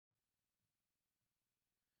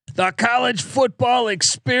The college football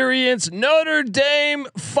experience, Notre Dame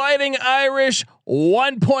Fighting Irish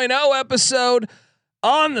 1.0 episode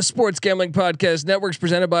on the Sports Gambling Podcast Networks,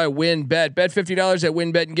 presented by WynnBET. Bet $50 at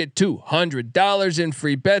WynnBET and get $200 in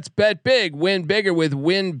free bets. Bet big, win bigger with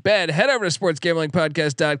WynnBET. Head over to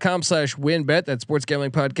sportsgamblingpodcast.com/WynnBET. That's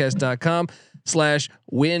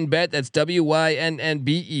sportsgamblingpodcast.com/WynnBET. That's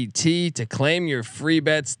WYNNBET to claim your free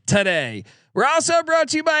bets today. We're also brought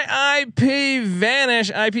to you by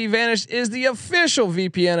IPVanish. IPVanish is the official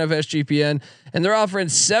VPN of SGPN, and they're offering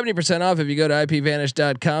 70% off if you go to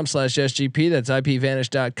IPVanish.com/SGP. That's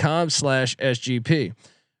IPVanish.com/SGP.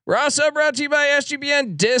 We're also brought to you by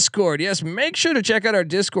SGPN Discord. Yes, make sure to check out our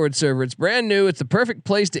Discord server. It's brand new. It's the perfect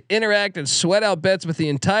place to interact and sweat out bets with the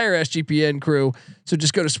entire SGPN crew. So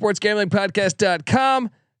just go to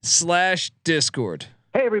sportsgamblingpodcast.com/Discord.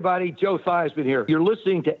 Hey everybody, Joe Theismann here. You're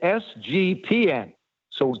listening to SGPN.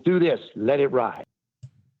 So do this, let it ride.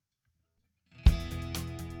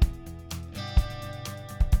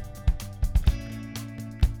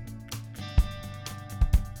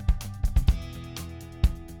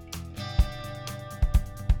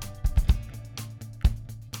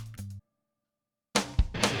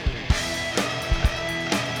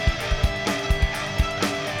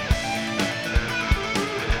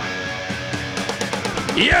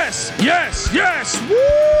 Yes, yes, yes. Woo!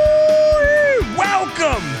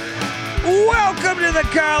 Welcome to the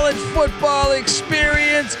college football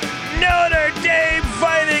experience. Notre Dame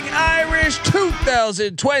Fighting Irish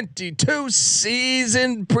 2022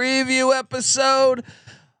 season preview episode.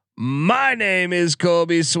 My name is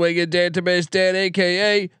Colby Swinging Database Dan,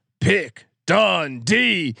 aka Pick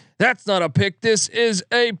Dundee. That's not a pick. This is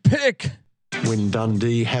a pick. When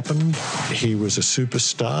Dundee happened, he was a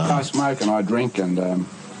superstar. I smoke and I drink and I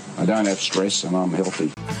don't have stress and I'm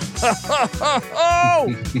healthy.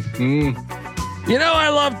 You know, I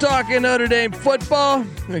love talking Notre Dame football.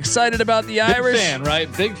 I'm excited about the Irish. Big fan,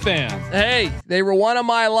 right? Big fan. Hey, they were one of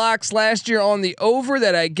my locks last year on the over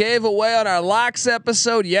that I gave away on our locks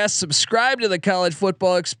episode. Yes, subscribe to the college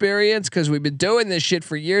football experience because we've been doing this shit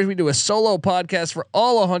for years. We do a solo podcast for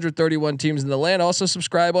all 131 teams in the land. Also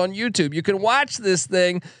subscribe on YouTube. You can watch this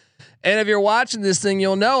thing. And if you're watching this thing,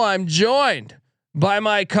 you'll know I'm joined by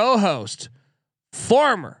my co-host,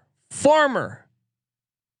 former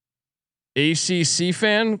ACC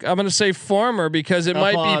fan. I'm going to say former because it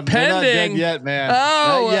might be pending. Not yet, man.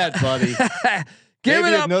 Oh, not yet, buddy. Give Maybe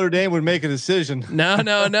it up. if Notre Dame would make a decision. No.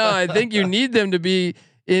 I think you need them to be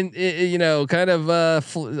in you know, kind of. I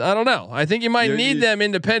don't know. I think you might need them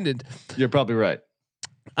independent. You're probably right.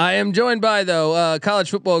 I am joined by college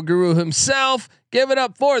football guru himself. Give it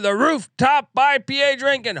up for the rooftop IPA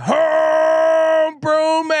drinking,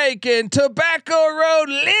 homebrew making, Tobacco Road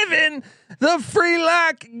living, the free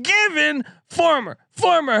lock giving, former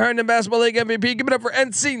Herndon Basketball League MVP. Give it up for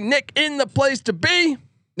NC Nick in the place to be.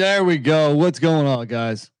 There we go. What's going on,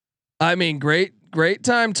 guys? I mean, great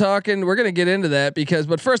time talking. We're going to get into that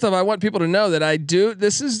but first off, I want people to know that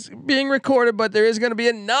this is being recorded, but there is going to be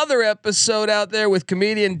another episode out there with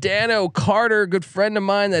comedian Dano Carter, good friend of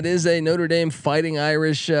mine that is a Notre Dame Fighting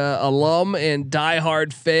Irish alum and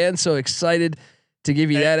diehard fan. So excited to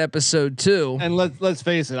give you that episode too. And let's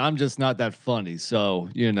face it, I'm just not that funny. So,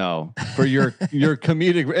 you know, for your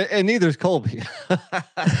comedic, and neither is Colby.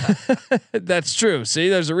 That's true. See,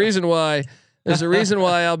 there's a reason why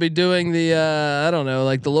I'll be doing the I don't know,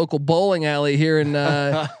 like the local bowling alley here in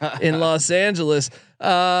Los Angeles.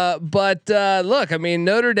 But look, I mean,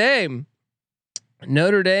 Notre Dame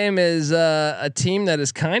is a team that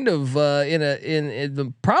is kind of in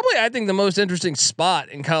the probably, I think, the most interesting spot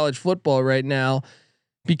in college football right now,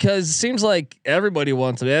 because it seems like everybody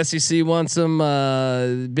wants them. The SEC wants them.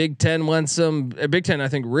 Big Ten wants them. Big Ten, I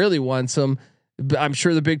think, really wants them. I'm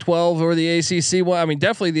sure the Big 12 or the ACC. I mean,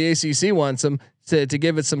 definitely the ACC wants them to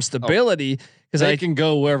give it some stability, because they can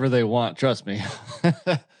go wherever they want. Trust me.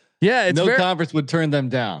 Yeah, it's no conference would turn them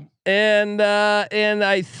down. And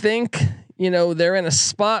I think, you know, they're in a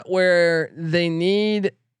spot where they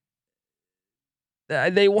need.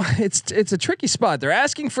 It's a tricky spot. They're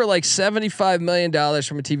asking for like $75 million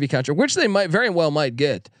from a TV contract, which they very well might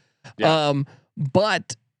get. Yeah.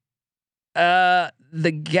 But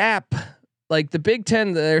the gap. Like the Big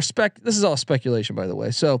Ten, this is all speculation, by the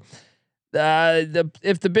way. So,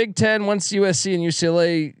 if the Big Ten, once USC and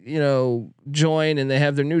UCLA, you know, join and they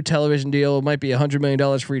have their new television deal, it might be $100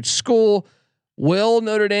 million for each school. Will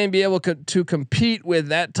Notre Dame be able to compete with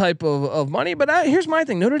that type of money? But here's my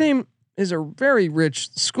thing: Notre Dame is a very rich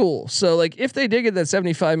school, so like if they did get that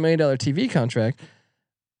 $75 million TV contract,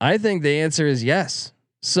 I think the answer is yes.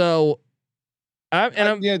 So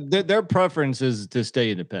Their preference is to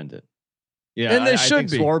stay independent. Yeah, and they should I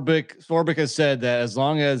think be. Swarbrick has said that as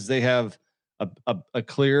long as they have a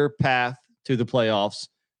clear path to the playoffs,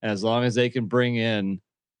 and as long as they can bring in,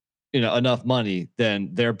 enough money, then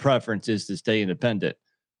their preference is to stay independent.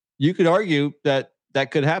 You could argue that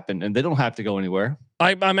could happen, and they don't have to go anywhere.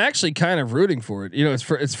 I'm actually kind of rooting for it.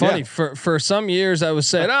 It's funny for some years I was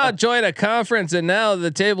saying, join a conference, and now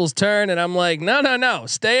the tables turn, and I'm like, no,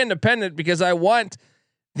 stay independent because I want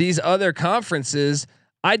these other conferences.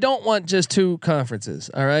 I don't want just 2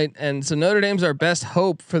 conferences. All right. And so Notre Dame's our best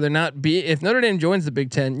hope for there not be, if Notre Dame joins the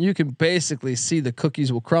Big Ten, you can basically see the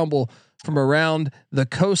cookies will crumble from around the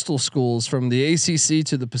coastal schools from the ACC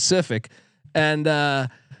to the Pacific. And I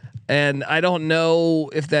don't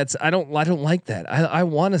know if that's, I don't like that. I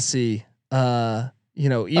want to see, and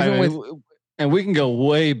we can go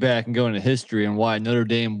way back and go into history and why Notre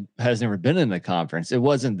Dame has never been in the conference. It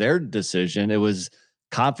wasn't their decision. It was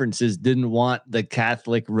conferences didn't want the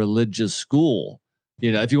Catholic religious school,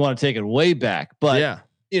 if you want to take it way back, but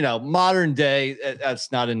modern day,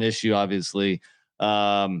 that's not an issue, obviously.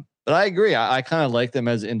 But I agree. I kind of like them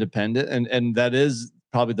as independent, and that is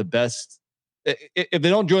probably the best. If they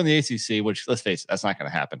don't join the ACC, which let's face it, that's not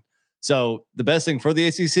going to happen. So the best thing for the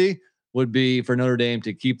ACC would be for Notre Dame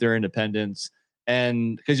to keep their independence.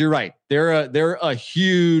 And because you're right, they're a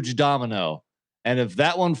huge domino. And if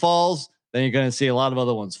that one falls, then you're going to see a lot of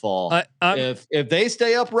other ones fall. If they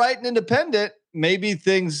stay upright and independent, maybe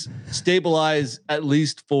things stabilize at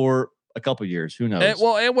least for a couple years. Who knows?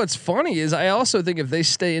 And what's funny is I also think if they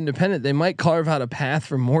stay independent, they might carve out a path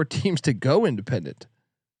for more teams to go independent.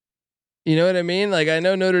 You know what I mean? Like I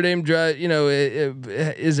know Notre Dame, it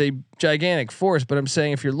is a gigantic force, but I'm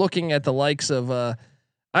saying if you're looking at the likes of,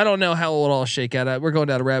 I don't know how it will all shake out. We're going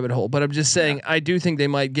down a rabbit hole, but I'm just saying I do think they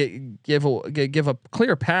might give a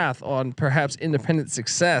clear path on perhaps independent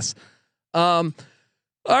success. All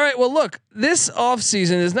right. Well, look, this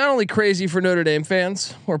offseason is not only crazy for Notre Dame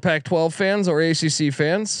fans or Pac-12 fans or ACC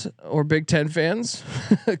fans or Big Ten fans,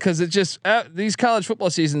 because it's just these college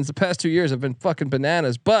football seasons the past 2 years have been fucking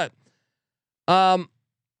bananas. But Brian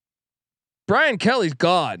Kelly's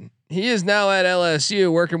gone. He is now at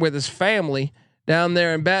LSU working with his family down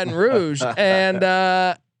there in Baton Rouge,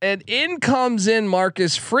 and in comes in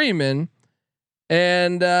Marcus Freeman,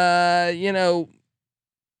 and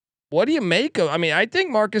what do you make of? I mean, I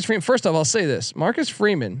think Marcus Freeman. First off, I'll say this: Marcus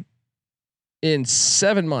Freeman, in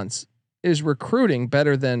 7 months, is recruiting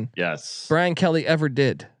better than Brian Kelly ever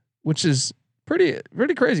did, which is pretty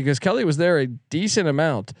crazy because Kelly was there a decent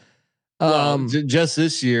amount. Just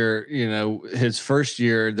this year, his first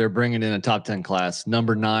year, they're bringing in a top 10 class,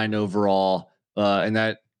 number 9 overall. And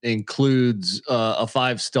that includes a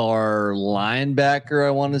 5-star linebacker.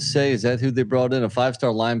 I want to say, is that who they brought in? A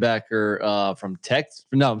 5-star linebacker from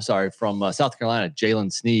South Carolina,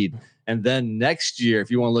 Jalen Sneed. And then next year,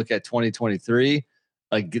 if you want to look at 2023,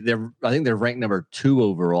 I think they're ranked number 2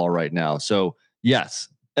 overall right now. So yes,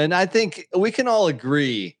 and I think we can all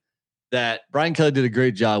agree that Brian Kelly did a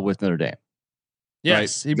great job with Notre Dame.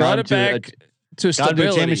 Yes, right? He brought it back to stability. Got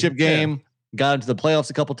into a championship game, got into the playoffs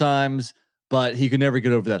a couple times, but he could never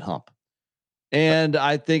get over that hump. And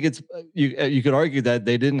I think it's you could argue that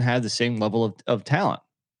they didn't have the same level of talent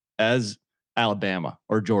as Alabama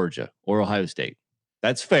or Georgia or Ohio State.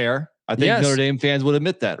 That's fair. I think Notre Dame fans would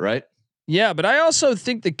admit that, right? Yeah, but I also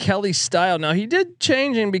think the Kelly style. Now he did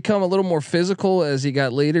change and become a little more physical as he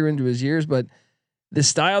got later into his years, but the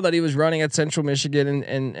style that he was running at Central Michigan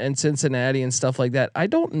and Cincinnati and stuff like that, I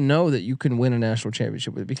don't know that you can win a national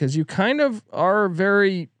championship with, because you kind of are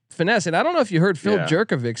very finesse. And I don't know if you heard Phil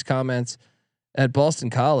Jerkovic's comments at Boston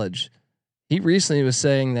College. He recently was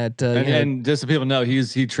saying that, and just so people know,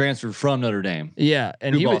 he transferred from Notre Dame. Yeah,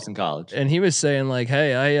 and to Boston College, and he was saying like,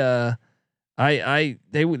 "Hey,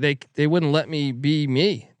 they wouldn't let me be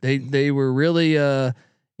me. They were really,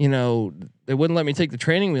 they wouldn't let me take the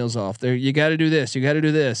training wheels off. You got to do this. You got to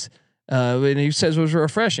do this." And he says it was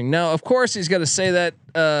refreshing. Now, of course, he's got to say that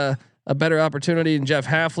a better opportunity than Jeff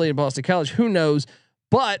Hafley in Boston College. Who knows?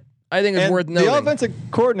 But I think it's worth noting. The offensive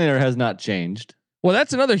coordinator has not changed. Well,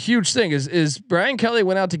 that's another huge thing. Is Brian Kelly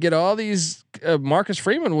went out to get all these. Marcus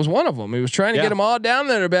Freeman was one of them. He was trying to get them all down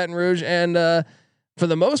there to Baton Rouge, and for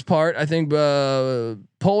the most part, I think Bill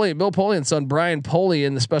Polian's son Brian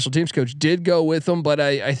Polian, the special teams coach, did go with them. But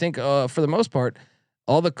I think for the most part,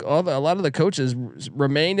 a lot of the coaches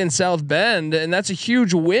remained in South Bend, and that's a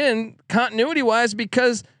huge win continuity wise,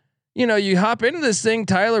 because you hop into this thing.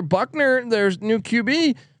 Tyler Buckner, there's new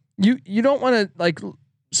QB. You don't want to like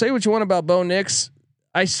say what you want about Bo Nix.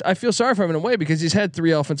 I feel sorry for him in a way, because he's had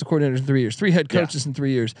 3 offensive coordinators in 3 years, 3 head coaches in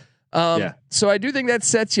 3 years. So I do think that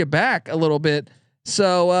sets you back a little bit.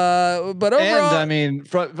 So, but overall, and I mean,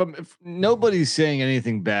 from nobody's saying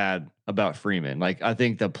anything bad about Freeman. Like, I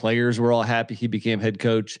think the players were all happy he became head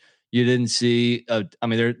coach. You didn't see, I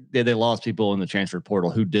mean, they lost people in the transfer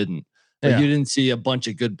portal who didn't, but you didn't see a bunch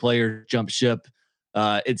of good players jump ship.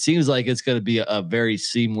 It seems like it's going to be a very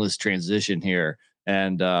seamless transition here.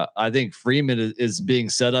 And I think Freeman is being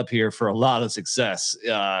set up here for a lot of success,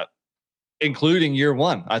 including year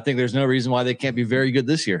one. I think there's no reason why they can't be very good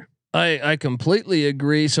this year. I completely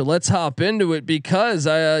agree. So let's hop into it because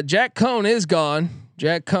Jack Cohn is gone.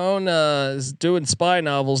 Jack Cohn is doing spy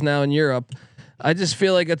novels now in Europe. I just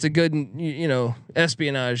feel like it's a good,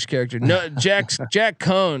 espionage character. No, Jack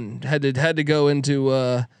Cohn had to go into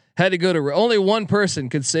only one person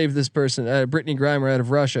could save this person, Brittany Grimer out of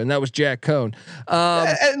Russia, and that was Jack Cohn.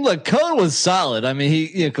 And look, Cohn was solid. I mean,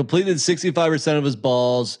 he completed 65% of his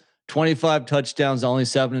balls, 25 touchdowns, only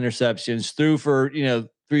 7 interceptions, threw for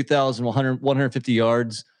 3,150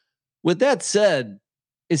 yards. With that said,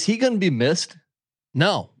 is he going to be missed?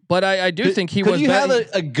 No, but I do think he was. Could you have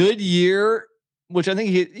a good year, which I think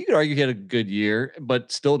you could argue he had a good year,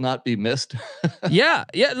 but still not be missed? yeah.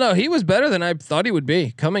 No, he was better than I thought he would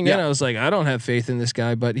be coming in. I was like, I don't have faith in this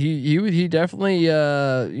guy, but he definitely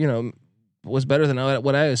was better than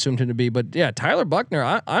what I assumed him to be. But yeah, Tyler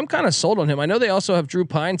Buckner, I'm kind of sold on him. I know they also have Drew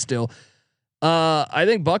Pine still. I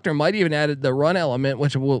think Buckner might even added the run element,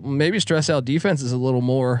 which will maybe stress out defenses a little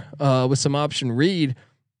more with some option read.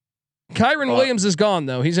 Kyron Williams is gone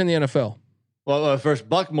though. He's in the NFL. Well, first,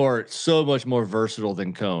 Buckmore so much more versatile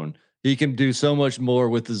than Cohn. He can do so much more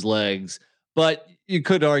with his legs, but you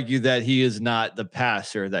could argue that he is not the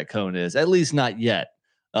passer that Cohn is, at least not yet.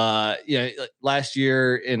 Last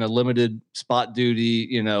year in a limited spot duty,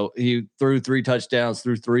 he threw 3 touchdowns,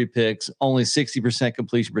 threw 3 picks, only 60%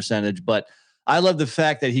 completion percentage. But I love the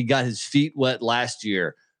fact that he got his feet wet last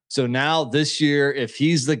year. So now this year, if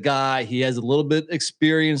he's the guy, he has a little bit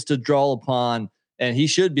experience to draw upon, and he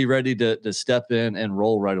should be ready to step in and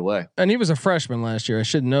roll right away. And he was a freshman last year. I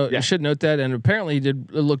should note that. And apparently he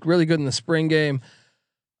did look really good in the spring game.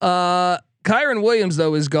 Kyron Williams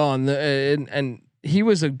though is gone, and he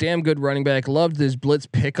was a damn good running back. Loved his blitz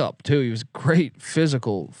pickup too. He was a great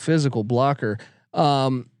physical blocker.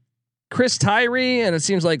 Chris Tyree and it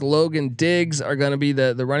seems like Logan Diggs are going to be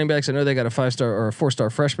the running backs. I know they got a 5-star or a 4-star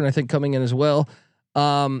freshman, I think, coming in as well.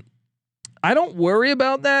 I don't worry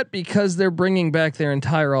about that because they're bringing back their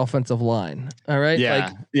entire offensive line. All right.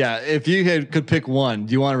 Yeah. If you could pick one,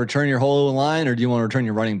 do you want to return your whole line or do you want to return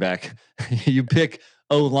your running back? You pick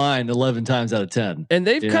O-line 11 times out of 10. And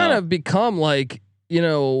they've kind of become like,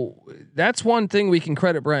 that's one thing we can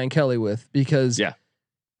credit Brian Kelly with because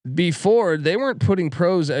before they weren't putting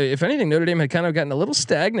pros. If anything, Notre Dame had kind of gotten a little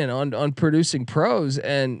stagnant on producing pros,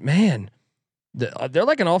 and man, they're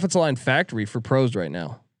like an offensive line factory for pros right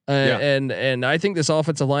now. And I think this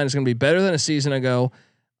offensive line is going to be better than a season ago.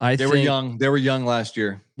 They were young last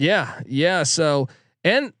year. Yeah. So,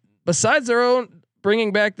 and besides their own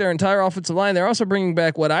bringing back their entire offensive line, they're also bringing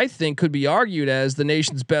back what I think could be argued as the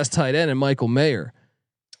nation's best tight end in Michael Mayer.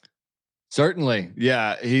 Certainly.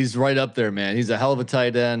 Yeah. He's right up there, man. He's a hell of a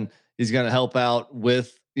tight end. He's going to help out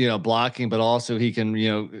with, blocking, but also he can,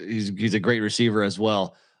 he's a great receiver as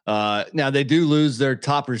well. Now they do lose their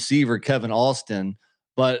top receiver, Kevin Alston,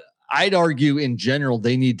 but I'd argue in general,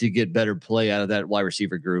 they need to get better play out of that wide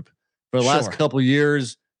receiver group. For the last couple of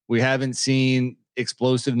years, we haven't seen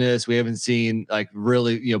explosiveness. We haven't seen like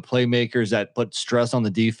really, playmakers that put stress on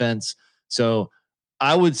the defense. So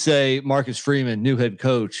I would say Marcus Freeman, new head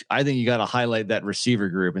coach, I think you got to highlight that receiver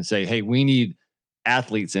group and say, hey, we need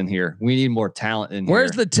athletes in here. We need more talent in here.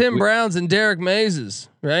 Where's the Tim Browns and Derek Mazes?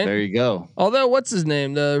 Right there, you go. Although, what's his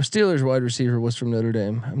name? The Steelers wide receiver was from Notre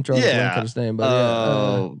Dame. I'm trying to blank on his name,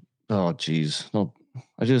 but geez, no,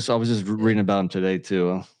 I was just reading about him today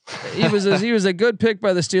too. he was a good pick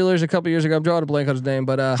by the Steelers a couple years ago. I'm drawing a blank on his name,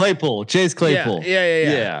 but Chase Claypool.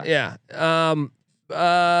 Yeah.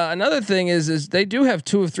 Another thing is they do have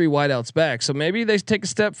 2 of 3 wideouts back, so maybe they take a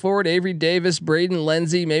step forward. Avery Davis, Braden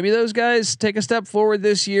Lenzy, maybe those guys take a step forward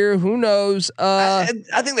this year. Who knows? I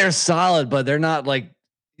think they're solid, but they're not like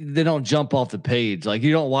they don't jump off the page. Like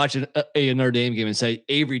you don't watch a Notre Dame game and say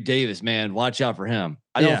Avery Davis, man, watch out for him.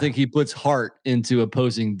 I don't think he puts heart into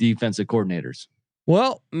opposing defensive coordinators.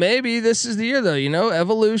 Well, maybe this is the year though,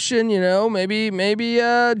 evolution, maybe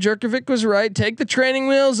Jerkovic was right. Take the training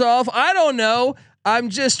wheels off. I don't know. I'm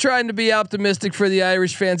just trying to be optimistic for the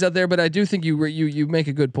Irish fans out there, but I do think you make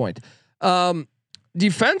a good point.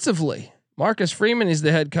 Defensively, Marcus Freeman is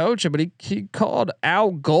the head coach, but he called Al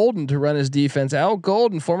Golden to run his defense. Al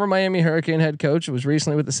Golden, former Miami Hurricane head coach, was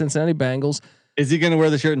recently with the Cincinnati Bengals. Is he going to wear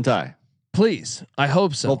the shirt and tie? Please, I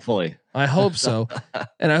hope so. Hopefully, I hope so,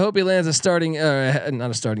 and I hope he lands a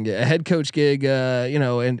head coach gig.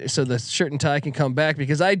 And so the shirt and tie can come back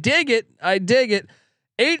because I dig it.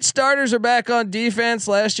 8 starters are back on defense.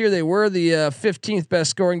 Last year they were the 15th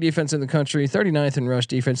best scoring defense in the country, 39th in rush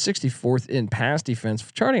defense, 64th in pass defense,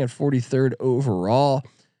 charting at 43rd overall.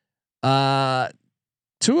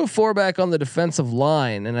 2 of 4 back on the defensive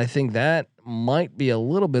line, and I think that might be a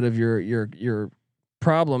little bit of your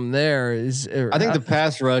problem there. I think the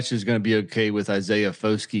pass rush is going to be okay with Isaiah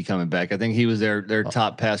Foskey coming back. I think he was their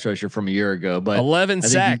top pass rusher from a year ago, but 11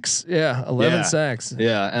 sacks. 11 sacks.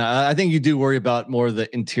 Yeah. And I think you do worry about more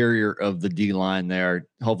the interior of the D line there.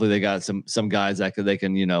 Hopefully they got some guys that they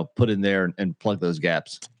can, put in there and plug those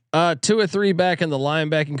gaps. 2 of 3 back in the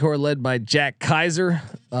linebacking core led by Jack Kaiser.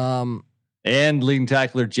 And leading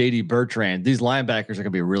tackler JD Bertrand. These linebackers are going to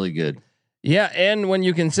be really good. Yeah, and when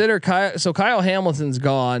you consider Kyle Hamilton's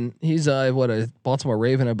gone, he's a Baltimore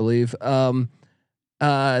Raven, I believe. 3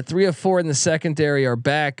 of 4 in the secondary are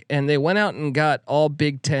back, and they went out and got all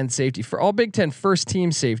Big Ten safety for all Big Ten first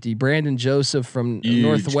team safety. Brandon Joseph from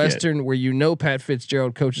Northwestern, where Pat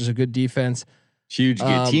Fitzgerald coaches a good defense. Huge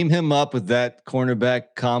get. Team him up with that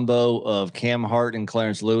cornerback combo of Cam Hart and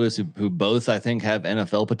Clarence Lewis, who both I think have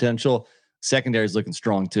NFL potential. Secondary is looking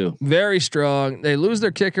strong too. Very strong. They lose their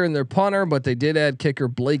kicker and their punter, but they did add kicker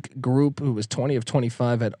Blake Group, who was 20 of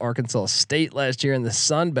 25 at Arkansas State last year in the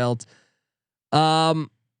Sun Belt. We're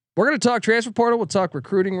going to talk transfer portal. We'll talk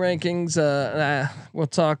recruiting rankings. We'll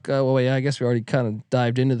talk. I guess we already kind of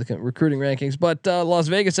dived into the recruiting rankings, but Las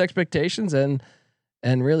Vegas expectations and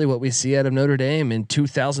really what we see out of Notre Dame in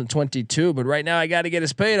 2022. But right now, I got to get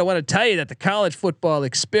us paid. I want to tell you that the college football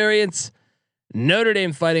experience, Notre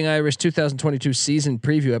Dame Fighting Irish 2022 season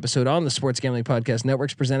preview episode on the Sports Gambling Podcast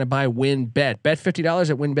Network is presented by WynnBET. Bet $50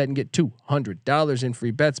 at WynnBET and get $200 in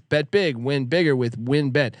free bets. Bet big, win bigger with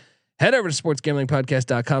WynnBET. Head over to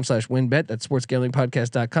sportsgamblingpodcast.com/WynnBET. That's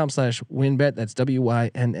sportsgamblingpodcast.com/WynnBET. That's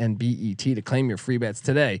WYNNBET to claim your free bets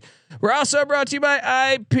today. We're also brought to you by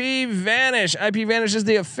IPVanish. IPVanish is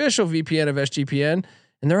the official VPN of SGPN.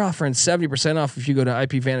 And they're offering 70% off if you go to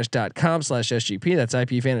ipvanish.com/SGP. That's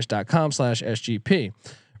ipvanish.com/SGP.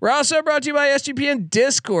 We're also brought to you by SGPN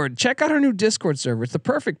Discord. Check out our new Discord server. It's the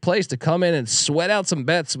perfect place to come in and sweat out some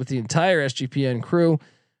bets with the entire SGPN crew. What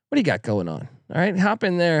do you got going on? All right, hop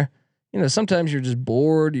in there. Sometimes you're just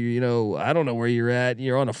bored. I don't know where you're at.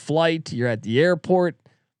 You're on a flight. You're at the airport.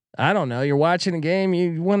 I don't know. You're watching a game.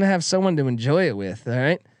 You want to have someone to enjoy it with. All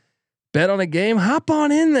right. Bet on a game, hop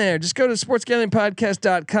on in there. Just go to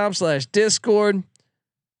sportsgamblingpodcast.com/Discord.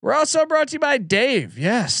 We're also brought to you by Dave.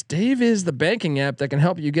 Yes, Dave is the banking app that can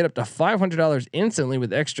help you get up to $500 instantly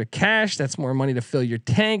with extra cash. That's more money to fill your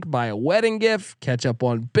tank, buy a wedding gift, catch up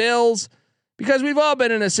on bills. Because we've all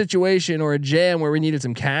been in a situation or a jam where we needed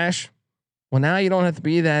some cash. Well, now you don't have to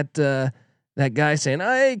be that guy saying,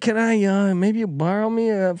 "Hey, can I maybe you borrow me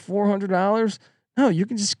 $400?" No, you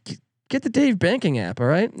can just get the Dave banking app. All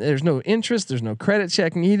right. There's no interest. There's no credit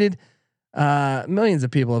check needed. Millions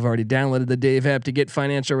of people have already downloaded the Dave app to get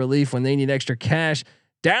financial relief when they need extra cash.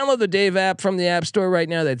 Download the Dave app from the App Store right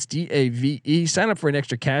now. That's DAVE. Sign up for an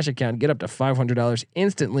extra cash account. Get up to $500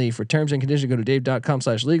 instantly. For terms and conditions, go to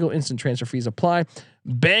dave.com/legal. Instant transfer fees apply.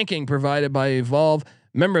 Banking provided by Evolve,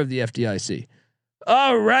 member of the FDIC.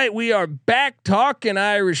 All right. We are back talking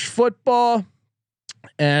Irish football.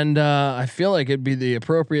 And I feel like it'd be the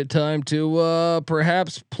appropriate time to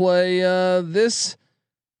perhaps play this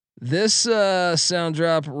sound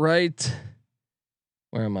drop right.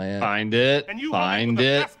 Where am I at? Find it. And you hung in with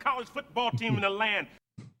the best college football team in the land.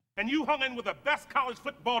 And you hung in with the best college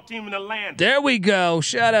football team in the land. There we go.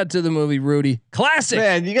 Shout out to the movie Rudy. Classic.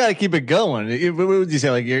 Man, you got to keep it going. What would you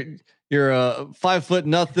say? Like you're a 5 foot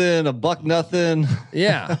nothing, a buck nothing.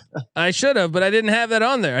 Yeah, I should have, but I didn't have that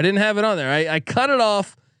on there. I cut it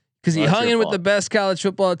off because he hung in with the best college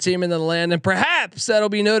football team in the land, and perhaps that'll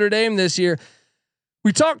be Notre Dame this year.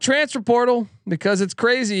 We talk transfer portal because it's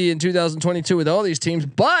crazy in 2022 with all these teams,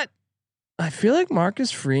 but I feel like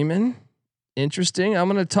Marcus Freeman, interesting. I'm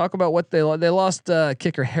going to talk about what they lost.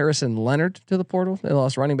 Kicker Harrison Leonard to the portal. They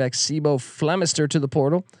lost running back Sebo Flemister to the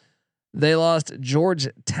portal. They lost George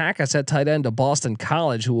Takas at tight end to Boston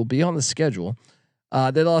College, who will be on the schedule.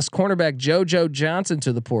 They lost cornerback JoJo Johnson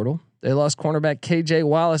to the portal. They lost cornerback KJ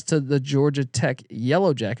Wallace to the Georgia Tech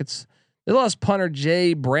Yellow Jackets. They lost punter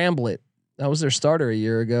Jay Bramblett. That was their starter a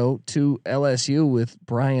year ago to LSU with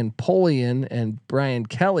Brian Polian and Brian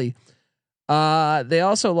Kelly. They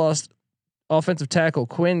also lost offensive tackle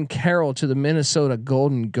Quinn Carroll to the Minnesota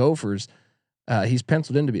Golden Gophers. He's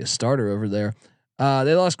penciled in to be a starter over there.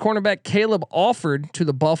 They lost cornerback Caleb Alford to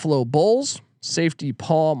the Buffalo Bulls. Safety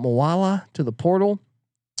Paul Moala to the portal.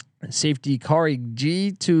 Safety Kari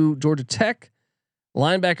G to Georgia Tech.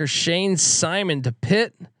 Linebacker Shane Simon to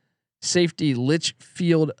Pitt. Safety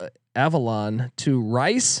Litchfield Avalon to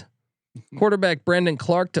Rice. Quarterback Brandon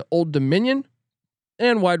Clark to Old Dominion.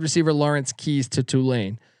 And wide receiver Lawrence Keys to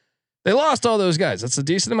Tulane. They lost all those guys. That's a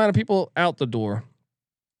decent amount of people out the door.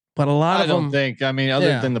 But a lot of them. I don't think. I mean,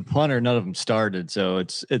 other than the punter, none of them started. So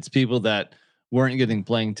it's people that weren't getting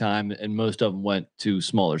playing time, and most of them went to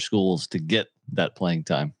smaller schools to get that playing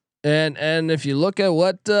time. And if you look at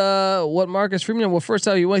what Marcus Freeman, well, first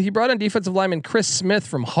of all, he brought in defensive lineman Chris Smith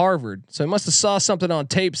from Harvard, so he must have saw something on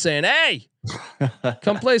tape saying, "Hey,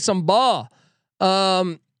 come play some ball."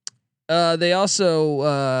 They also,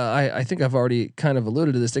 I think I've already kind of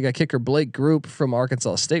alluded to this. They got kicker Blake Group from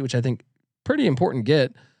Arkansas State, which I think pretty important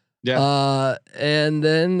get. Yeah. And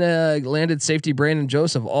then landed safety Brandon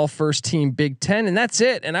Joseph, all first team Big Ten, and that's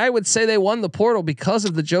it. And I would say they won the portal because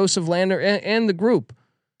of the Joseph Lander and the group.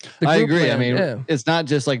 I agree. I mean, it's not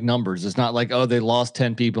just like numbers. It's not like, oh, they lost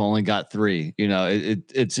 10 people, only got 3. You know,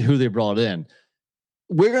 it's who they brought in.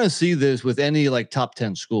 We're going to see this with any like top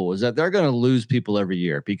 10 school, is that they're going to lose people every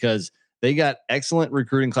year because they got excellent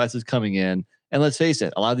recruiting classes coming in. And let's face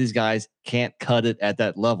it, a lot of these guys can't cut it at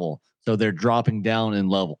that level. So they're dropping down in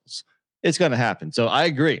levels. It's going to happen. So I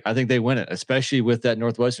agree. I think they win it, especially with that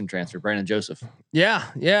Northwestern transfer, Brandon Joseph. Yeah.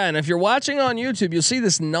 Yeah. And if you're watching on YouTube, you'll see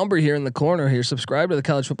this number here in the corner here. Subscribe to the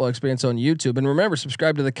College Football Experience on YouTube. And remember,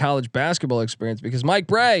 subscribe to the College Basketball Experience because Mike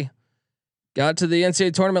Bray got to the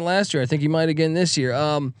NCAA tournament last year. I think he might again this year.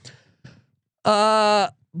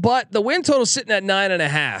 But the win total is sitting at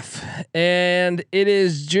 9.5, and it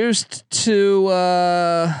is juiced to,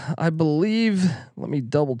 I believe, let me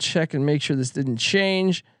double check and make sure this didn't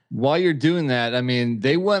change. While you're doing that, I mean,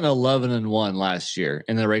 they went 11-1 last year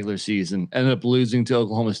in the regular season, ended up losing to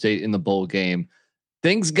Oklahoma State in the bowl game.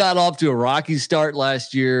 Things got off to a rocky start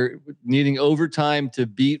last year, needing overtime to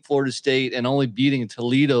beat Florida State and only beating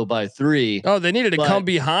Toledo by 3. Oh, they needed to come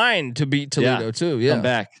behind to beat Toledo too. Yeah. Come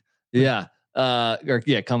back. Yeah.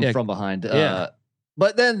 From behind.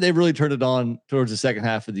 But then they really turned it on towards the second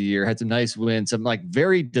half of the year, had some nice wins, some like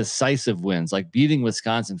very decisive wins, like beating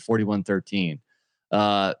Wisconsin 41-13,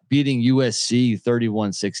 beating USC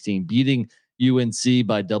 31-16, beating UNC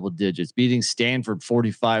by double digits, beating Stanford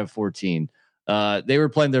 45-14. They were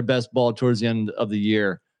playing their best ball towards the end of the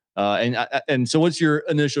year. And so what's your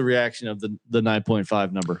initial reaction of the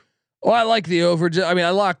 9.5 number? Well, I like the over. I mean, I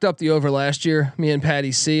locked up the over last year. Me and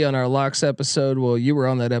Patty C on our locks episode. Well, you were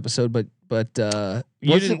on that episode, but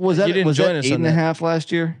you didn't join us on 8.5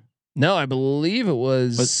 last year. No, I believe it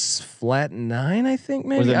was flat 9. I think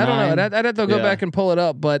maybe I don't know. I'd have to go back and pull it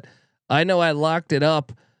up, but I know I locked it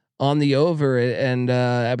up on the over. And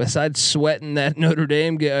besides sweating that Notre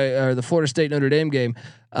Dame or the Florida State Notre Dame game,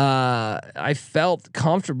 I felt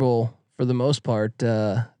comfortable for the most part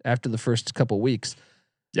after the first couple weeks.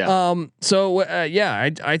 Yeah.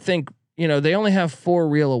 I think, they only have 4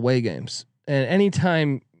 real away games, and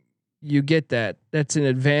anytime you get that, that's an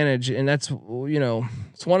advantage. And that's,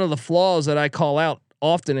 it's one of the flaws that I call out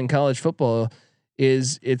often in college football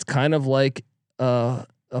is it's kind of like a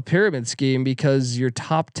pyramid scheme because your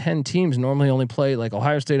top 10 teams normally only play, like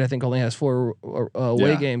Ohio State, I think only has 4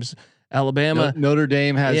 away games. Alabama, Notre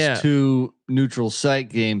Dame has 2 neutral site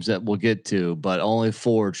games that we'll get to, but only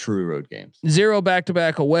 4 true road games. 0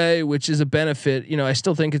 back-to-back away, which is a benefit. I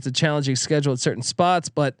still think it's a challenging schedule at certain spots,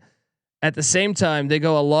 but at the same time, they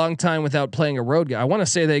go a long time without playing a road game. I want to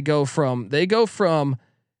say they go from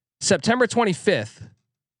September 25th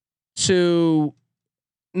to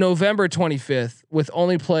November 25th with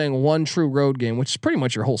only playing 1 true road game, which is pretty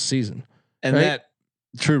much your whole season. And that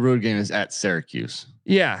true road game is at Syracuse.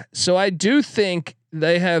 Yeah. So I do think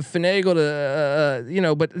they have finagled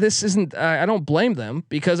but this isn't, I don't blame them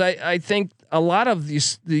because I think a lot of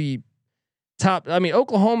the top,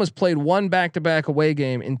 Oklahoma's played 1 back-to-back away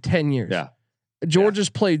game in 10 years. Yeah. Georgia's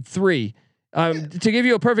played 3. To give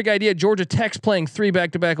you a perfect idea, Georgia Tech's playing 3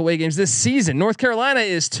 back-to-back away games this season. North Carolina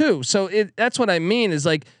is too. So that's what I mean is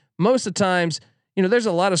like most of the times, there's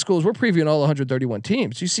a lot of schools. We're previewing all 131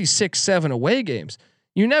 teams. You see 6, 7 away games.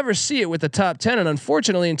 You never see it with the top 10. And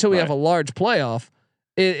unfortunately, until we have a large playoff,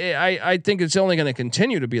 I think it's only going to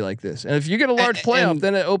continue to be like this. And if you get a large playoff,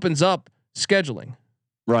 then it opens up scheduling.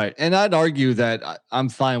 Right. And I'd argue that I'm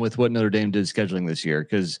fine with what Notre Dame did scheduling this year.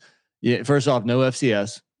 Cause first off, no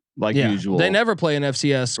FCS. like usual. They never play an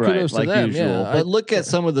FCS. Kudos like to them. usual. Yeah, but look at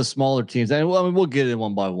some of the smaller teams, and we'll get it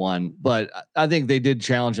one by one. But I think they did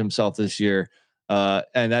challenge themselves this year,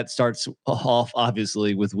 and that starts off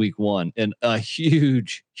obviously with week 1 and a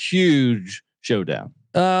huge showdown.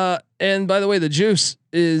 And by the way, the juice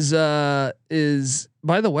is by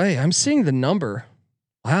the way, I'm seeing the number.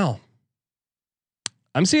 Wow.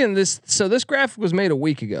 I'm seeing this. So this graphic was made a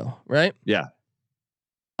week ago, right? Yeah.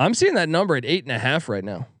 I'm seeing that number at 8.5 right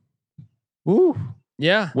now. Ooh.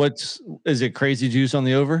 Yeah. Is it crazy juice on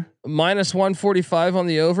the over? Minus 145 on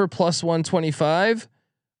the over, plus 125.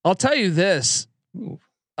 I'll tell you this.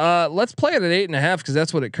 Let's play it at 8.5 because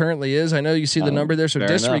that's what it currently is. I know you see the number there, so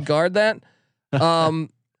disregard that.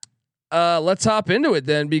 Let's hop into it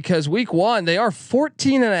then, because week 1 they are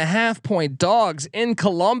 14.5 point dogs in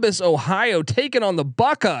Columbus, Ohio, taking on the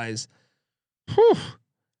Buckeyes. Whew.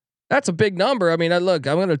 That's a big number. I mean, I'm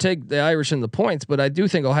going to take the Irish in the points, but I do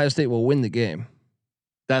think Ohio State will win the game.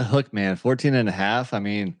 That hook, man, 14.5. I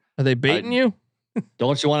mean, are they baiting you?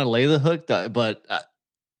 Don't you want to lay the hook? But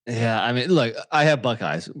yeah, I mean, look, I have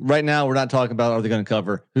Buckeyes right now. We're not talking about are they going to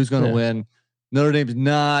cover, who's going to win. Notre Dame's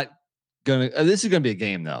not going to. This is going to be a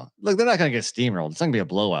game though. Look, they're not going to get steamrolled. It's not going to be a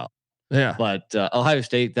blowout. Yeah. But Ohio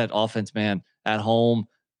State, that offense, man, at home,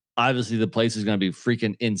 obviously the place is going to be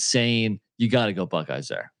freaking insane. You got to go Buckeyes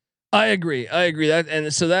there. I agree that,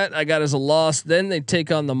 and so that I got as a loss. Then they take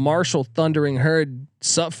on the Marshall Thundering Herd.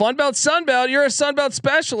 Fun Belt, Sun Belt. You're a Sun Belt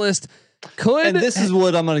specialist. And this is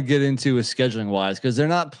what I'm going to get into with scheduling wise, because they're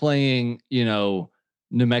not playing, New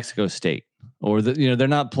Mexico State, or they're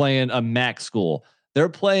not playing a MAC school. They're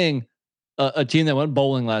playing a team that went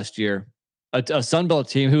bowling last year, a Sun Belt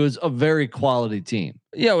team who is a very quality team.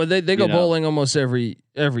 Yeah, well, they go bowling almost every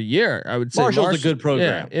year. I would say Marshall's a good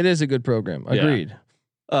program. Yeah, it is a good program. Agreed. Yeah.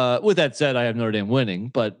 With that said, I have Notre Dame winning,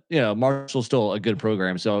 but Marshall's still a good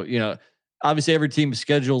program. So obviously every team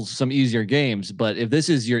schedules some easier games, but if this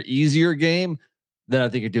is your easier game, then I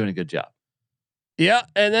think you're doing a good job. Yeah,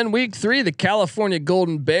 and then week 3, the California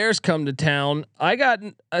Golden Bears come to town. I got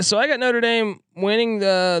Notre Dame winning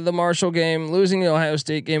the Marshall game, losing the Ohio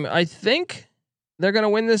State game. I think they're going to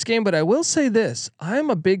win this game, but I will say this: I'm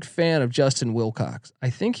a big fan of Justin Wilcox. I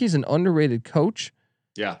think he's an underrated coach.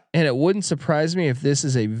 Yeah. And it wouldn't surprise me if this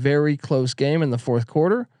is a very close game in the 4th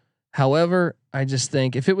quarter. However, I just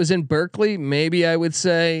think if it was in Berkeley, maybe I would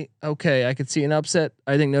say, okay, I could see an upset.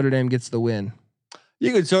 I think Notre Dame gets the win.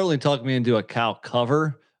 You could certainly talk me into a Cal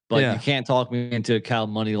cover, but you can't talk me into a Cal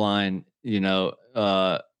money line,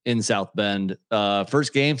 in South Bend.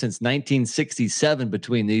 First game since 1967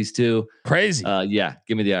 between these two. Crazy. Yeah.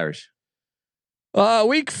 Give me the Irish.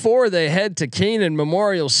 Week 4, they head to Kenan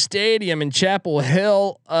Memorial Stadium in Chapel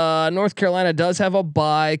Hill. North Carolina does have a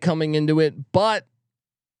bye coming into it, but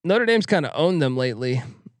Notre Dame's kind of owned them lately.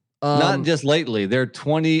 Not just lately; they're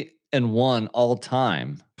 20-1 all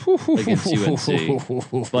time against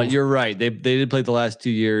UNC. But you're right; they did play the last 2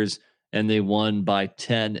 years, and they won by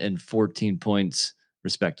 10 and 14 points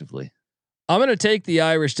respectively. I'm going to take the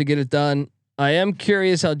Irish to get it done. I am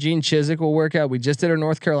curious how Gene Chizik will work out. We just did our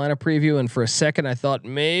North Carolina preview, and for a second I thought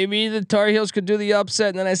maybe the Tar Heels could do the upset,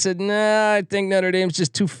 and then I said, nah, I think Notre Dame's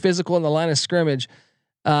just too physical in the line of scrimmage.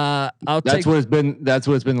 That's what it's been. That's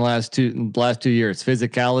what it's been the last 2 years.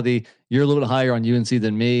 Physicality. You're a little bit higher on UNC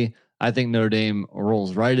than me. I think Notre Dame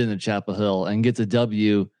rolls right into Chapel Hill and gets a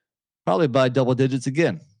W, probably by double digits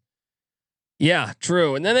again. Yeah,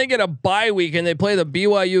 true. And then they get a bye week and they play the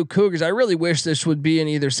BYU Cougars. I really wish this would be in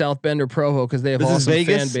either South Bend or Provo because they have awesome fan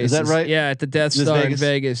bases. Is that right? Yeah, at the Death Star in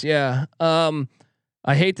Vegas. Yeah. I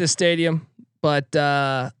hate this stadium, but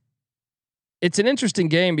it's an interesting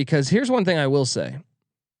game because here's one thing I will say.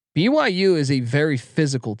 BYU is a very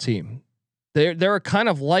physical team. They're kind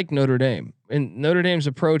of like Notre Dame. And Notre Dame's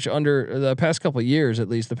approach under the past couple of years, at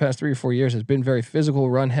least the past 3 or 4 years, has been very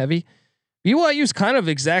physical, run heavy. BYU's kind of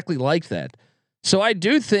exactly like that. So I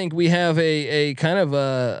do think we have a kind of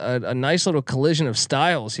a nice little collision of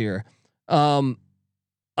styles here. I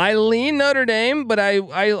lean Notre Dame, but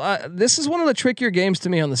I this is one of the trickier games to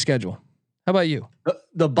me on the schedule. How about you?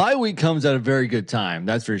 The bye week comes at a very good time,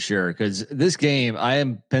 that's for sure. Because this game, I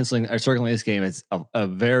am circling this game. It's a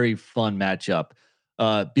very fun matchup.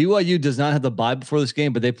 BYU does not have the bye before this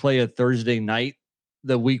game, but they play a Thursday night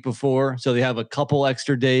the week before, so they have a couple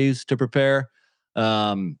extra days to prepare.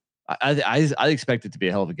 I expect it to be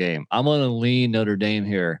a hell of a game. I'm going to lean Notre Dame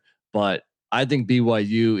here, but I think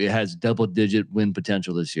BYU, it has double-digit win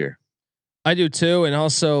potential this year. I do too, and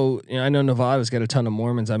also I know Nevada's got a ton of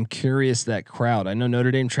Mormons. I'm curious that crowd. I know Notre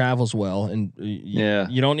Dame travels well, and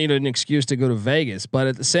you don't need an excuse to go to Vegas, but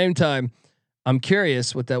at the same time, I'm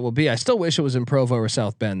curious what that will be. I still wish it was in Provo or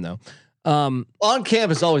South Bend though. On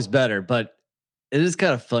campus is always better, but it is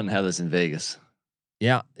kind of fun to have this in Vegas.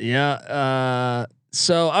 Yeah.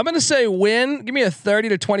 So I'm going to say win. Give me a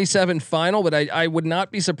 30-27 final, but I would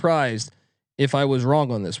not be surprised if I was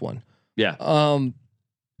wrong on this one. Yeah.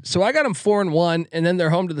 So I got them 4-1, and then they're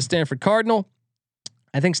home to the Stanford Cardinal.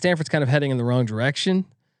 I think Stanford's kind of heading in the wrong direction.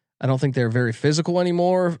 I don't think they're very physical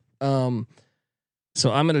anymore. So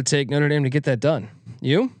I'm going to take Notre Dame to get that done.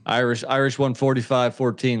 You? Irish won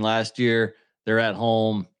 45-14 last year. They're at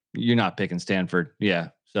home. You're not picking Stanford. Yeah.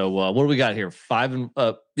 So what do we got here?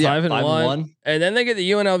 5-1, and then they get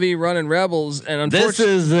the UNLV running Rebels. And unfortunately,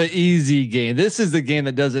 this is the easy game. This is the game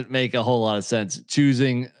that doesn't make a whole lot of sense.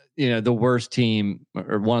 Choosing, the worst team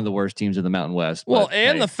or one of the worst teams in the Mountain West. Well, but,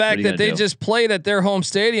 and the fact that they just played at their home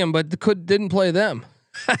stadium, but didn't play them.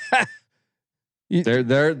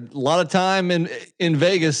 They're a lot of time in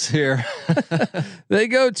Vegas here. They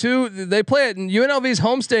play at UNLV's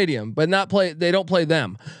home stadium, but they don't play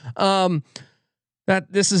them.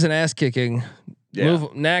 This is an ass kicking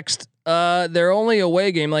move. Next, their only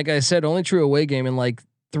away game, like I said, only true away game in like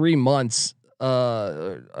 3 months,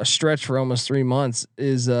 a stretch for almost 3 months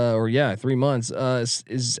is 3 months,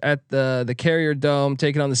 is at the Carrier Dome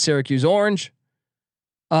taking on the Syracuse Orange.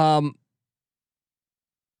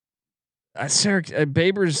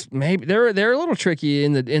 Babers, maybe they're a little tricky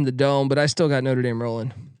in the dome, but I still got Notre Dame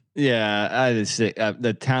rolling. Yeah, I just say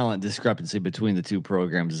the talent discrepancy between the two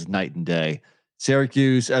programs is night and day.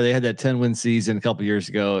 Syracuse, they had that 10-win season a couple years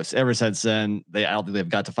ago. Ever since then, I don't think they've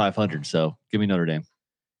got to 500. So give me Notre Dame.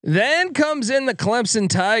 Then comes in the Clemson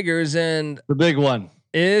Tigers, and the big one.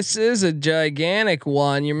 This is a gigantic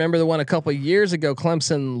one. You remember the one a couple years ago?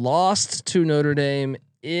 Clemson lost to Notre Dame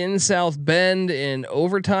in South Bend in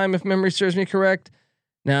overtime, if memory serves me correct.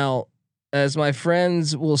 Now, as my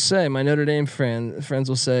friends will say, my Notre Dame friends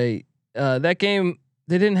will say, that game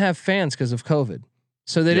they didn't have fans because of COVID.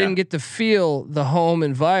 So they didn't get to feel the home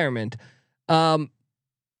environment.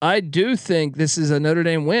 I do think this is a Notre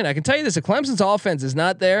Dame win. I can tell you this: if Clemson's offense is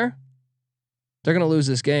not there, they're going to lose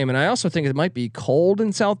this game. And I also think it might be cold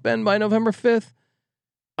in South Bend by November 5th.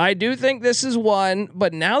 I do think this is one,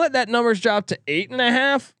 but now that number's dropped to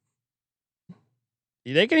 8.5,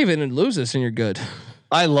 they can even lose this and you're good.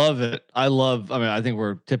 I love it. I think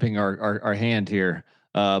we're tipping our hand here,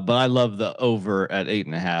 but I love the over at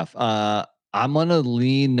 8.5. I'm going to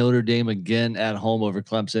lean Notre Dame again at home over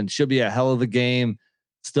Clemson. Should be a hell of a game.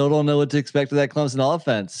 Still don't know what to expect of that Clemson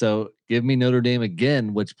offense. So give me Notre Dame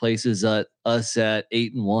again, which places us at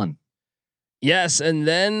 8-1. Yes. And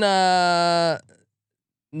then the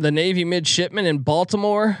Navy midshipmen in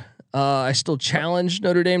Baltimore. I still challenge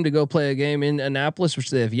Notre Dame to go play a game in Annapolis,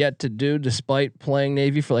 which they have yet to do despite playing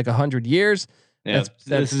Navy for like 100 years. Yeah,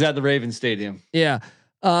 this is at the Ravens Stadium. Yeah.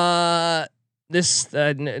 Notre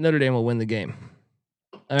Dame will win the game.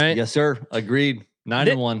 All right. Yes, sir. Agreed.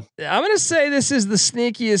 9-1. I'm going to say this is the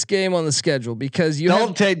sneakiest game on the schedule because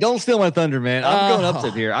don't steal my thunder, man. I'm going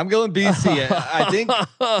upset here. I'm going BC.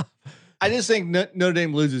 I just think Notre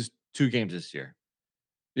Dame loses 2 games this year.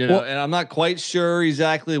 And I'm not quite sure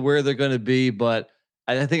exactly where they're going to be, but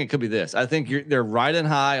I think it could be this. I think they're riding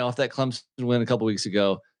high off that Clemson win a couple weeks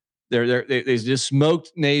ago. They just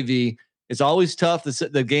smoked Navy. It's always tough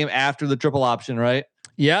the game after the triple option, right?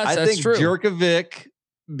 Yeah, I think true. Jurkovic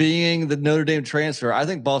being the Notre Dame transfer, I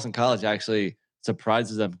think Boston College actually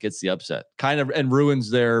surprises them, gets the upset, kind of, and ruins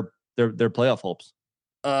their playoff hopes.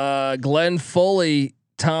 Glenn Foley,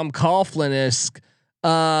 Tom Coughlin-esque.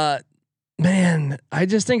 Man, I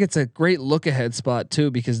just think it's a great look ahead spot too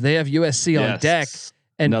because they have USC on deck,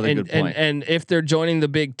 and if they're joining the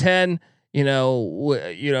Big Ten,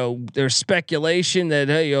 there's speculation that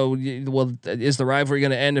is the rivalry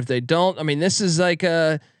going to end if they don't? I mean, this is like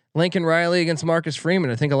Lincoln Riley against Marcus Freeman.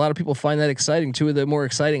 I think a lot of people find that exciting. 2 of the more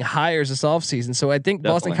exciting hires this offseason. So I think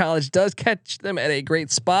Boston College does catch them at a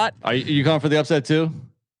great spot. Are you going for the upset too?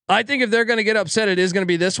 I think if they're going to get upset, it is going to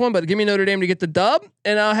be this one. But give me Notre Dame to get the dub,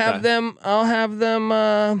 and I'll have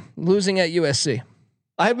them losing at USC.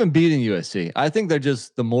 I have them beating USC. I think they're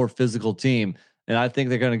just the more physical team, and I think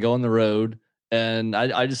they're going to go on the road. And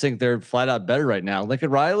I just think they're flat out better right now.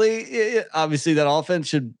 Lincoln Riley, obviously, that offense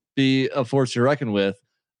should be a force to reckon with.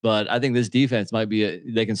 But I think this defense might be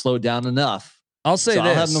they can slow it down enough. I'll say this.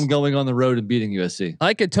 I'll have them going on the road and beating USC.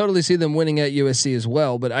 I could totally see them winning at USC as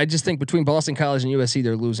well, but I just think between Boston College and USC,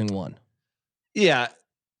 they're losing one. Yeah,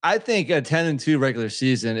 I think a 10-2 regular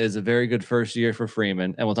season is a very good first year for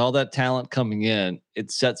Freeman, and with all that talent coming in, it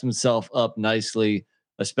sets himself up nicely.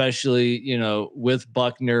 Especially with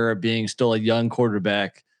Buckner being still a young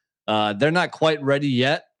quarterback, they're not quite ready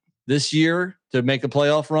yet. this year to make a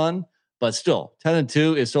playoff run, but still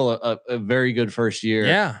 10-2 is still a very good first year.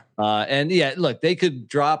 Yeah. And yeah, look, they could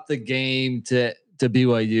drop the game to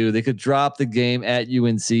BYU. They could drop the game at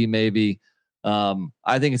UNC maybe.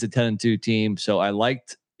 I think it's a 10-2 team. So I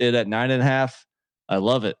liked it at 9.5. I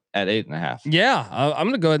love it at 8.5. Yeah, I'm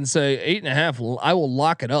gonna go ahead and say 8.5. I will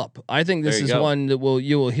lock it up. I think this is one that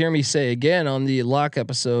you will hear me say again on the lock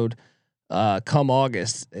episode come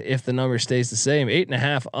August if the number stays the same.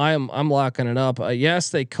 8.5. I'm locking it up.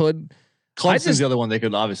 Yes, they could. Clemson's the other one they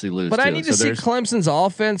could obviously lose. But I need to see Clemson's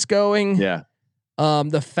offense going. Yeah.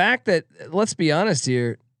 The fact that, let's be honest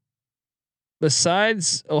here,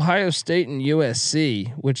 besides Ohio State and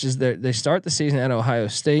USC, which is they start the season at Ohio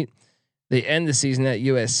State, they end the season at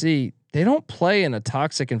USC. They don't play in a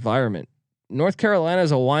toxic environment. North Carolina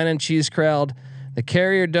is a wine and cheese crowd. The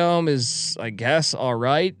Carrier Dome is, I guess, all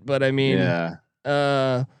right, but I mean,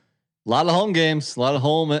 a lot of home games, a lot of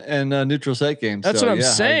home and neutral site games. That's what I'm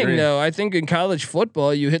saying, though. I think in college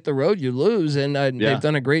football, you hit the road, you lose, and they've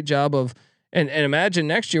done a great job of. And imagine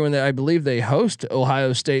next year when I believe they host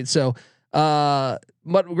Ohio State. So,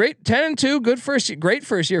 but great 10-2, good great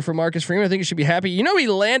first year for Marcus Freeman. I think you should be happy. You know, he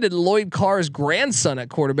landed Lloyd Carr's grandson at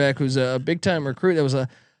quarterback, who's a big time recruit. There was a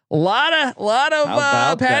lot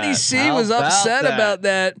of Patty C was upset about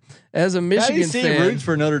that as a Michigan fan. Patty C roots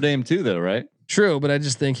for Notre Dame too, though, right? True, but I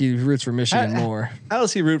just think he roots for Michigan more. How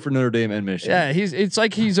does he root for Notre Dame and Michigan? Yeah, it's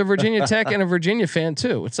like he's a Virginia Tech and a Virginia fan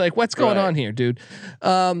too. It's like, what's going on here, dude?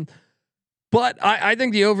 But I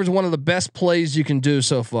think the over is one of the best plays you can do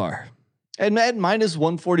so far. And at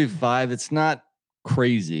 -145, it's not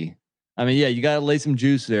crazy. I mean, yeah, you got to lay some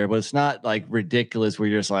juice there, but it's not like ridiculous where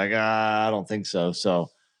you're just like, I don't think so. So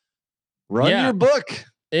run your book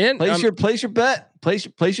and place your bet.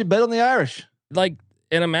 Place your bet on the Irish. Like,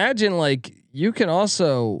 and imagine like you can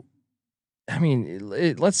also, I mean,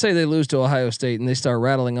 let's say they lose to Ohio State and they start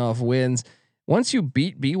rattling off wins. Once you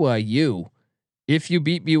beat BYU, if you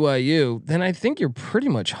beat BYU, then I think you're pretty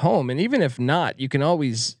much home. And even if not, you could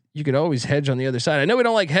always hedge on the other side. I know we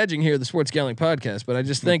don't like hedging here at the Sports Gambling Podcast, but I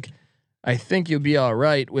just think you'll be all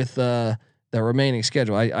right with the remaining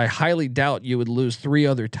schedule. I highly doubt you would lose 3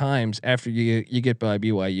 other times after you get by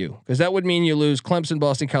BYU, because that would mean you lose Clemson,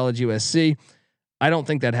 Boston College, USC. I don't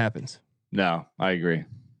think that happens. No, I agree.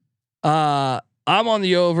 I'm on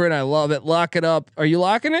the over and I love it. Lock it up. Are you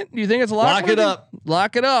locking it? Do you think it's a lock? Lock it up.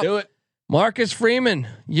 Lock it up. Do it. Marcus Freeman,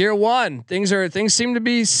 year 1. Things seem to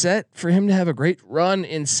be set for him to have a great run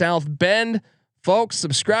in South Bend. Folks,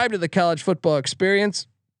 subscribe to the College Football Experience.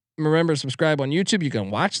 Remember, subscribe on YouTube. You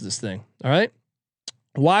can watch this thing. All right.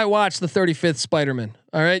 Why watch the 35th Spider-Man?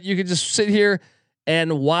 All right. You can just sit here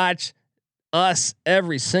and watch us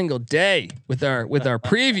every single day with our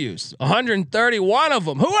previews. 131 of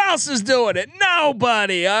them. Who else is doing it?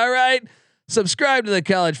 Nobody. All right. Subscribe to the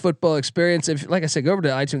College Football Experience. If, like I said, go over to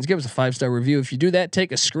iTunes, give us a 5-star review. If you do that,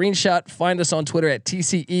 take a screenshot. Find us on Twitter at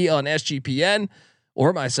TCE on SGPN,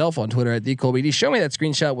 or myself on Twitter at TheColbyD. Show me that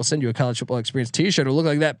screenshot. We'll send you a College Football Experience T-shirt. It'll look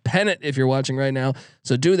like that pennant if you're watching right now.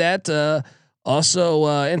 So do that. Also,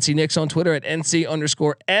 NC Nick's on Twitter at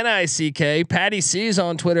NC_NICK. Patty C's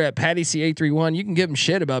on Twitter at PattyC831. You can give him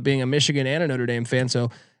shit about being a Michigan and a Notre Dame fan.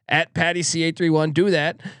 So at PattyC831, do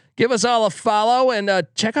that. Give us all a follow and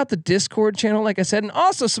check out the Discord channel, like I said, and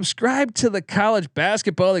also subscribe to the College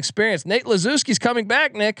Basketball Experience. Nate Lazuski's coming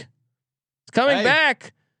back, Nick. He's coming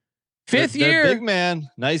back. 5th year. Big man.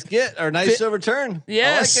 Nice return.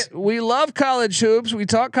 Yes. I like it. We love college hoops. We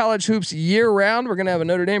talk college hoops year round. We're going to have a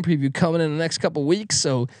Notre Dame preview coming in the next couple weeks.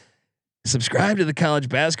 So subscribe to the College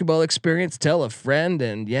Basketball Experience. Tell a friend.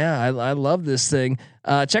 And yeah, I love this thing.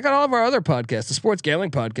 Check out all of our other podcasts, the Sports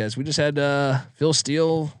Gambling Podcast. We just had Phil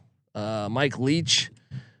Steele, Mike Leach,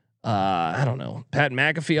 I don't know, Pat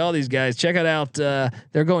McAfee, all these guys. Check it out.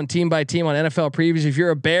 They're going team by team on NFL previews. If you're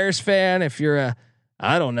a Bears fan, if you're a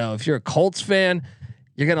Colts fan,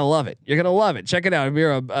 you're going to love it. You're going to love it. Check it out. If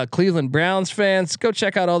you're a Cleveland Browns fan, go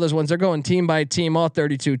check out all those ones. They're going team by team, all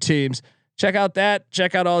 32 teams. Check out that.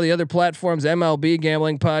 Check out all the other platforms, MLB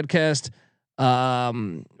Gambling Podcast.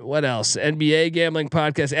 What else? NBA Gambling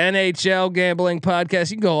Podcast, NHL Gambling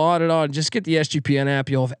Podcast. You can go on and on. Just get the SGPN app.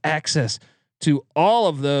 You'll have access to all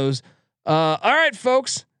of those. All right,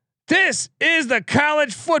 folks. This is the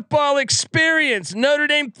College Football Experience, Notre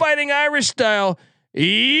Dame Fighting Irish style.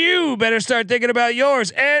 You better start thinking about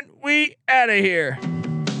yours, and we out of here.